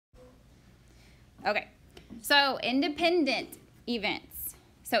Okay, so independent events.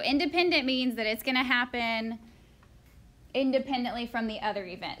 So independent means that it's going to happen independently from the other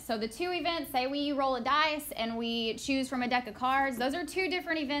event. So the two events, say we roll a dice and we choose from a deck of cards, those are two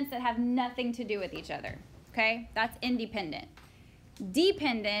different events that have nothing to do with each other. Okay, that's independent.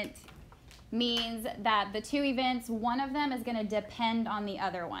 Dependent means that the two events, one of them is going to depend on the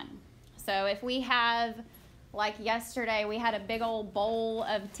other one. So if we have, like yesterday, we had a big old bowl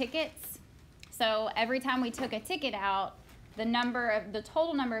of tickets. So every time we took a ticket out, the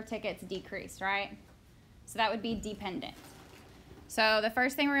total number of tickets decreased, right? So that would be dependent. So the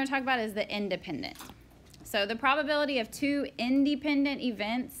first thing we're going to talk about is the independent. So the probability of two independent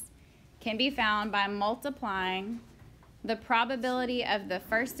events can be found by multiplying the probability of the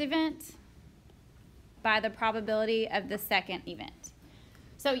first event by the probability of the second event.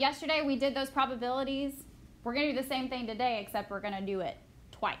 So yesterday we did those probabilities. We're going to do the same thing today, except we're going to do it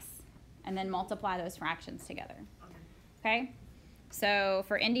twice and then multiply those fractions together. Okay? So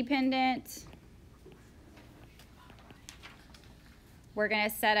for independent, we're going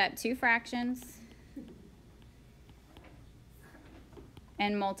to set up two fractions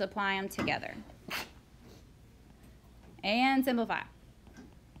and multiply them together. And simplify.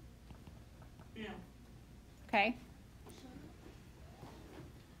 Yeah. Okay?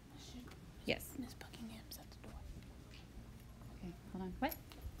 Yes. Miss Buckingham's at the door. Okay, hold on. What?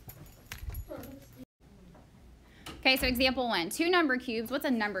 Okay, so example 1. Two number cubes. What's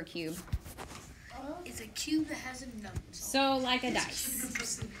a number cube? It's a cube that has a number. So like a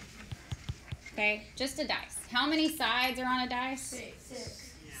dice. Okay, just a dice. How many sides are on a dice?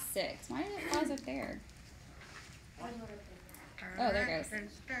 6. 6. Why is it there? Oh, there it goes.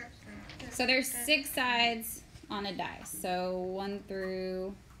 So there's 6 sides on a dice. So 1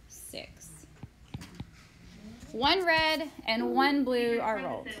 through 6. 1 red and 1 blue are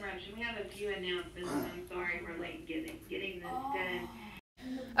rolled. We have a few announcements. I'm sorry we're late getting this done.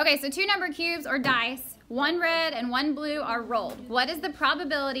 Okay, so two number cubes or dice, 1 red and 1 blue are rolled. What is the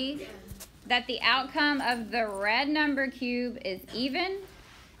probability that the outcome of the red number cube is even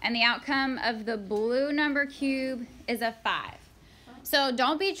and the outcome of the blue number cube is a 5? So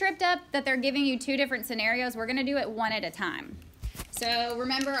don't be tripped up that they're giving you two different scenarios. We're going to do it one at a time. So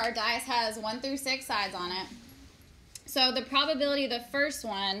remember, our dice has 1 through 6 sides on it. So the probability of the first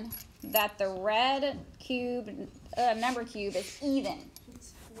one that the red cube, number cube is even.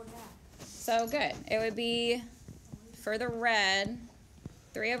 So good. It would be, for the red,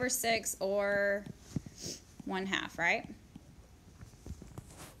 3/6 or 1/2, right?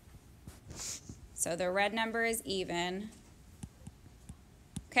 So the red number is even.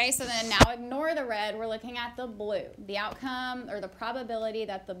 Okay, so then now ignore the red. We're looking at the blue. The outcome or the probability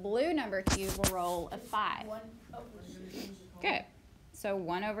that the blue number cube will roll a 5. Good. So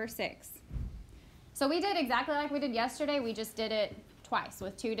 1/6. So we did exactly like we did yesterday. We just did it twice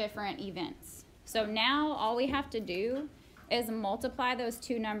with two different events. So now all we have to do is multiply those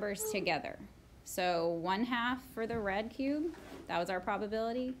two numbers together. So 1/2 for the red cube, that was our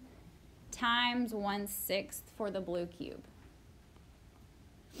probability, times 1/6 for the blue cube.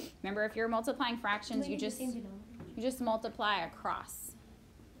 Remember, if you're multiplying fractions, you just multiply across.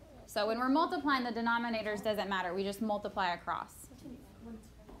 So when we're multiplying, the denominators doesn't matter. We just multiply across.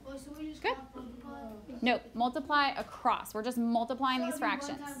 Good. No, multiply across. We're just multiplying these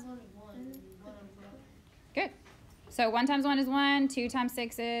fractions. Good. So 1 times 1 is 1. 2 times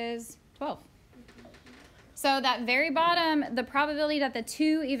 6 is 12. So that very bottom, the probability that the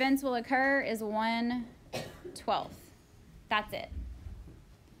two events will occur is 1/12. That's it.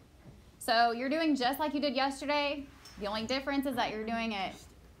 So you're doing just like you did yesterday. The only difference is that you're doing it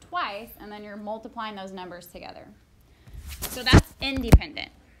twice, and then you're multiplying those numbers together. So that's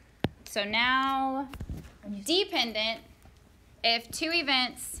independent. So now, dependent, if two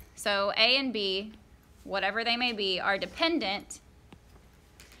events, so A and B, whatever they may be, are dependent,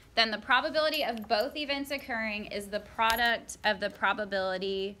 then the probability of both events occurring is the product of the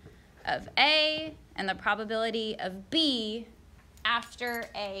probability of A and the probability of B after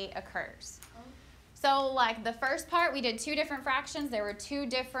A occurs. So like the first part, we did two different fractions. There were two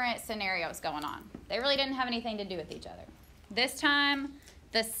different scenarios going on. They really didn't have anything to do with each other. This time,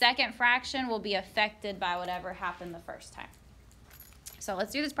 the second fraction will be affected by whatever happened the first time. So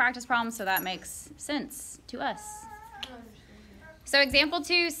let's do this practice problem so that makes sense to us. So example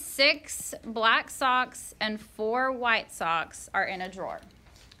 2, 6 black socks and 4 white socks are in a drawer.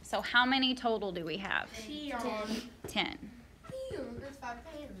 So how many total do we have? 10.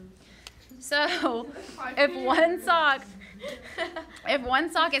 So if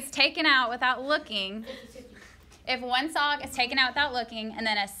one sock is taken out without looking, If one sock is taken out without looking and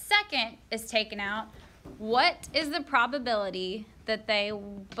then a second is taken out, what is the probability that they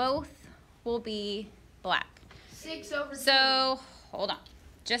both will be black? 6 over 2. So, hold on.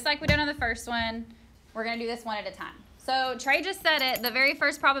 Just like we did on the first one, we're going to do this one at a time. So, Trey just said it. The very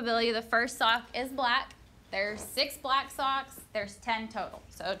first probability, the first sock is black. There's 6 black socks. There's 10 total.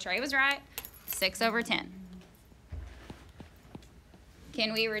 So, Trey was right. 6 over 10.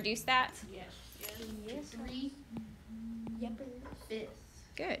 Can we reduce that? Yes. 3. Yep. 5th.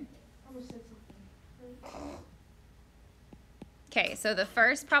 Good. Okay, so the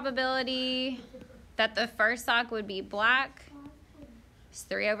first probability that the first sock would be black is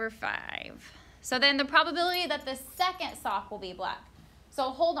 3 over 5. So then the probability that the second sock will be black. So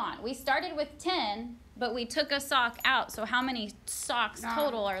hold on. We started with 10, but we took a sock out. So how many socks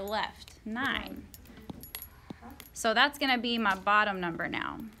total are left? 9. So that's going to be my bottom number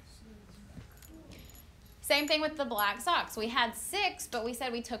now. Same thing with the black socks. We had 6, but we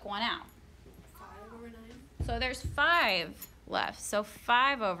said we took one out. 5 over 9. So there's 5 left. So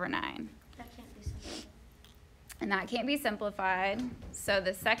 5 over 9. That can't be simple. And that can't be simplified. So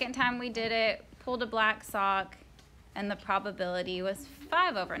the second time we did it, pulled a black sock, and the probability was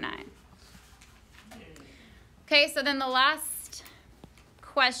 5 over 9. Okay, so then the last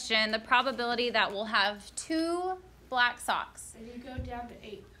question, the probability that we'll have 2 black socks. And you go down to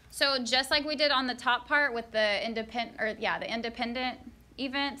 8. So just like we did on the top part with the independent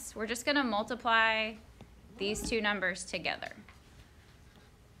events, we're just going to multiply these two numbers together.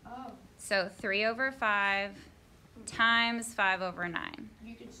 Oh. So 3 over 5 times 5 over 9.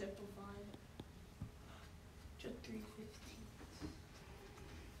 You can simplify it. Just 3/15.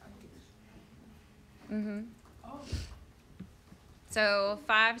 Mm-hmm. Oh. So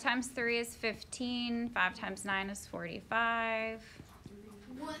 5 times 3 is 15. 5 times 9 is 45.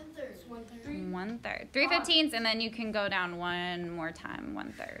 1/3. 1/3. 3/15, and then you can go down one more time,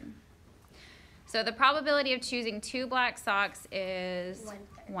 1/3. So the probability of choosing 2 black socks is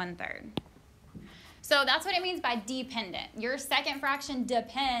 1/3. So that's what it means by dependent. Your second fraction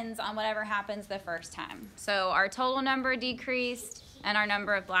depends on whatever happens the first time. So our total number decreased and our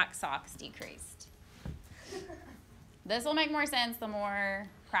number of black socks decreased. This will make more sense the more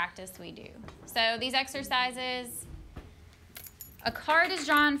practice we do. So these exercises, a card is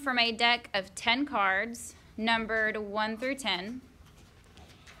drawn from a deck of 10 cards, numbered 1 through 10,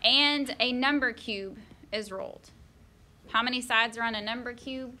 and a number cube is rolled. How many sides are on a number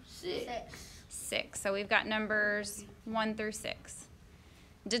cube? 6. So we've got numbers 1 through 6.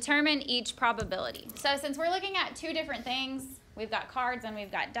 Determine each probability. So since we're looking at 2 different things, we've got cards and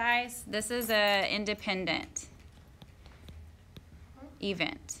we've got dice, this is an independent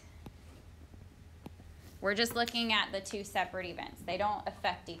event. We're just looking at the 2 separate events. They don't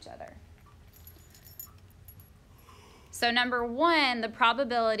affect each other. So number 1, the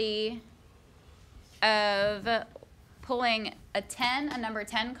probability of pulling a number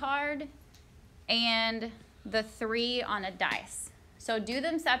 10 card, and the 3 on a dice. So do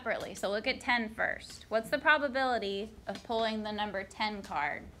them separately. So look at 10 first. What's the probability of pulling the number 10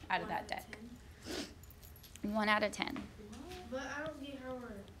 card out of that deck? 1 out of 10. But I don't get how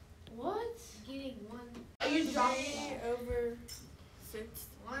we're getting 1. Are you dropping it over 6?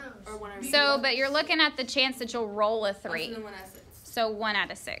 Or 1 over 6? So, but you're looking at the chance that you'll roll a 3. That's the 1 out of 6. So 1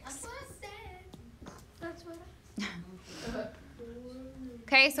 out of 6. That's what I said. That's what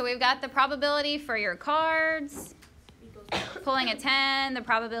Okay, so we've got the probability for your cards. Pulling a 10, the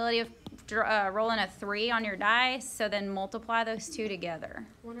probability of rolling a 3 on your dice. So then multiply those 2 together.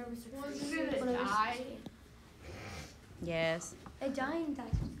 1 over 6. One's gonna die. Yes. a dying dice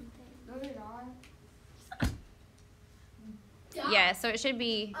or something. No, they're not. Yeah, so it should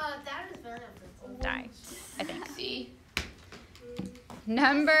be That is very different. die, I think. See?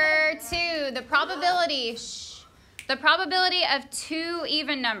 Number 2, the probability. The probability of 2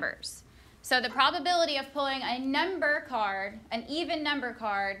 even numbers. So the probability of pulling a number card, an even number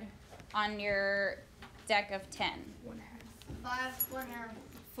card, on your deck of 10. 5, 1 half.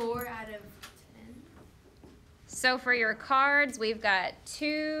 4 out of 10. So for your cards, we've got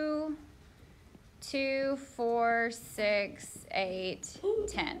 2, 4, 6, 8,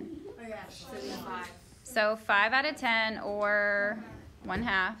 10. Oh yeah, 5. So 5 out of 10, or 1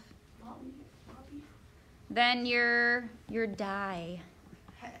 half. Then your die.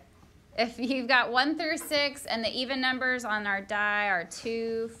 If you've got 1 through 6, and the even numbers on our die are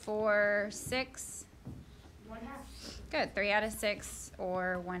 2, 4, 6. 1 half. Good, 3 out of 6,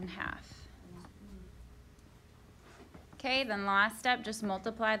 or 1 half. Okay, then last step, just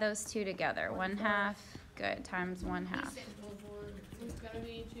multiply those 2 together. 1 half, good, times 1 half. gonna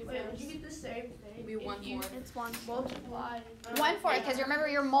be 2 Wait, fifths. you get the same thing. It'd be 1/4. It's 1. Multiply. 1/4, because remember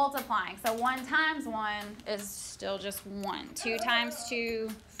you're multiplying. So 1 times 1 is still just 1. 2 times 2,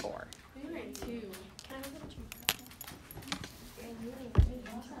 4. Maybe like 2. Can I look at you?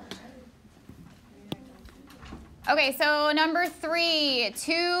 Okay, so number 3,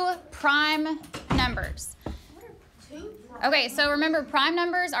 2 prime numbers. Okay, so remember prime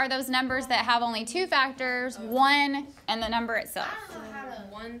numbers are those numbers that have only 2 factors, 1, and the number itself.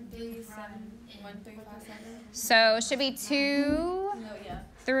 1, 3, 7. 1, 3, 5, 7. So it should be 2, No, yeah.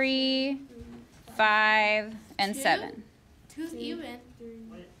 3, 5, and 7. 2's even.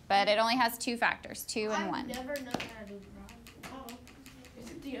 But it only has 2 factors, 2 and 1. Never know how to do prime. Is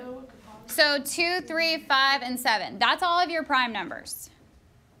it the O with the bottom? So 2, 3, 5, and 7. That's all of your prime numbers.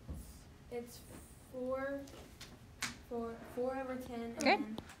 It's 4 over 10, Good. and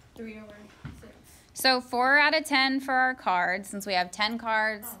then 3 over 6. So 4 out of 10 for our cards. Since we have 10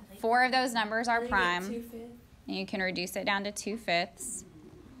 cards, 4 of those numbers are Then you get prime. 2 fifths, And you can reduce it down to 2 fifths.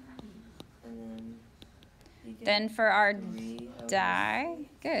 and then you get Then for our 3 over die,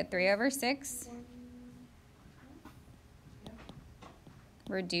 good, 3 over 6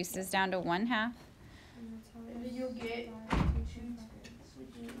 reduces down to 1/2. And then you'll get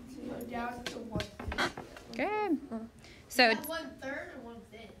go down to 1/5. Good. So 1/3 or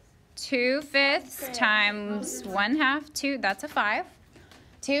 1/5? 2 fifths times 1/2, 2, that's a 5.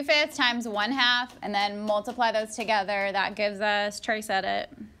 2 fifths times 1/2, and then multiply those together. That gives us, Trace said it,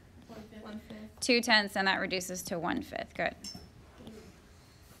 1/5. 2 tenths, and that reduces to 1/5. Good.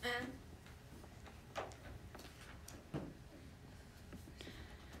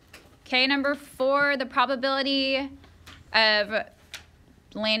 Okay, number 4, the probability of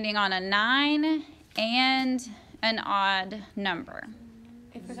landing on a 9 and an odd number.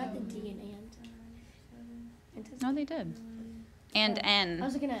 I forgot the D and and. No, they did. And I N.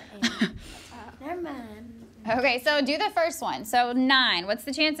 was looking at and. Never mind. Okay, so do the first one. So 9. What's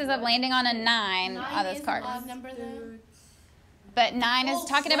the chances of landing on a 9 on those cards? Number though. But 9 is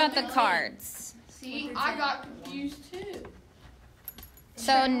talking about the cards. See, I got confused too.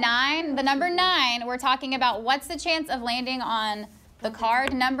 So 9, the number 9, we're talking about what's the chance of landing on the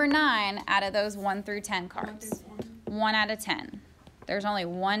card number 9 out of those 1 through 10 cards. 1 out of 10. There's only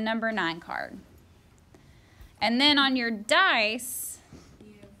one number 9 card. And then on your dice,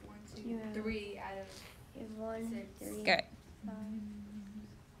 You have 1, 2, You have- 3 out of You have 1, 6. 3, good. 5.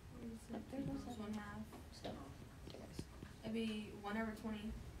 That's 1/2. It'd be 1 over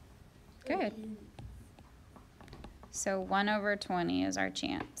 20. Good. So 1 over 20 is our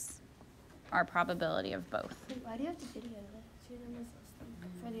chance, our probability of both. Wait, why do you have to video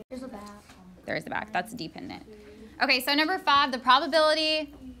this? There's a back. There's the back. That's dependent. Okay, so number 5, the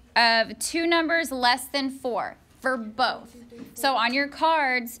probability of 2 numbers less than 4 for both. So on your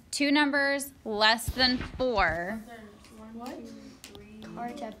cards, 2 numbers less than 4. What?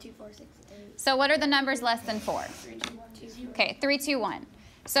 Cards have 2, 4, 6, 8. So what are the numbers less than 4? Okay, 3, 2, 1.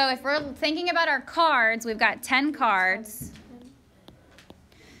 So if we're thinking about our cards, we've got 10 cards.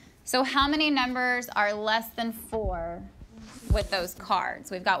 So how many numbers are less than 4 with those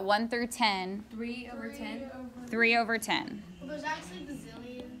cards? We've got 1 through 10, 3 over 10. 3 over 10. Well, there's actually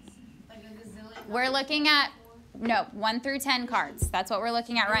gazillions, like a gazillion. We're looking at, no, 1 through 10 cards. That's what we're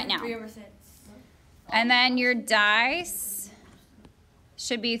looking at right now. 3 over 6. And then your dice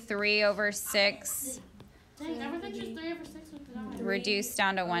should be 3 over 6, Dang, everything's just 3 over 6 with the die. reduced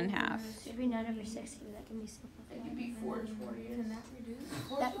down to 1/2. Should be 9 over 6. That can be simple. It could be 4 to 40. Can that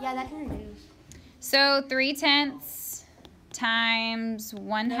reduce? Yeah, that can reduce. So 3 tenths times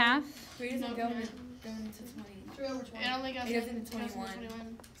 1/2. 3 doesn't go into 20. 3 over 20. It only goes It goes in- into it goes 21.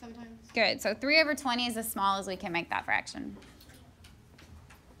 21 sometimes. Good. So 3 over 20 is as small as we can make that fraction.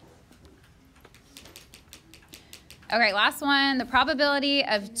 Okay, last one. The probability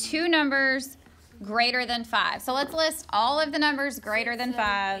of 2 numbers greater than 5. So let's list all of the numbers greater than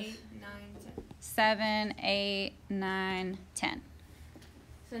 5. 8, 9, 10. 7, 8, 9, 10.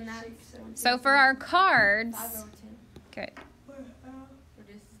 So now, So for our 5 cards, over 10 good.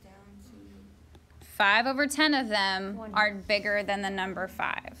 reduces down to 5 over 10 of them 1. are bigger than the number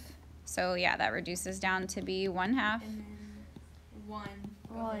 5. So yeah, that reduces down to be 1/2. and then 1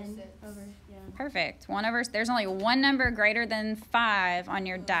 over 1 6. over, yeah. Perfect. 1 over, there's only one number greater than 5 on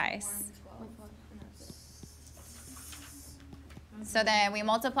your dice. 1, 12, and that's it. So then we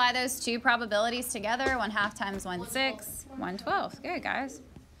multiply those 2 probabilities together. 1/2 times 1, 6. 1/12. Good, guys.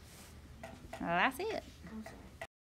 Well, that's it.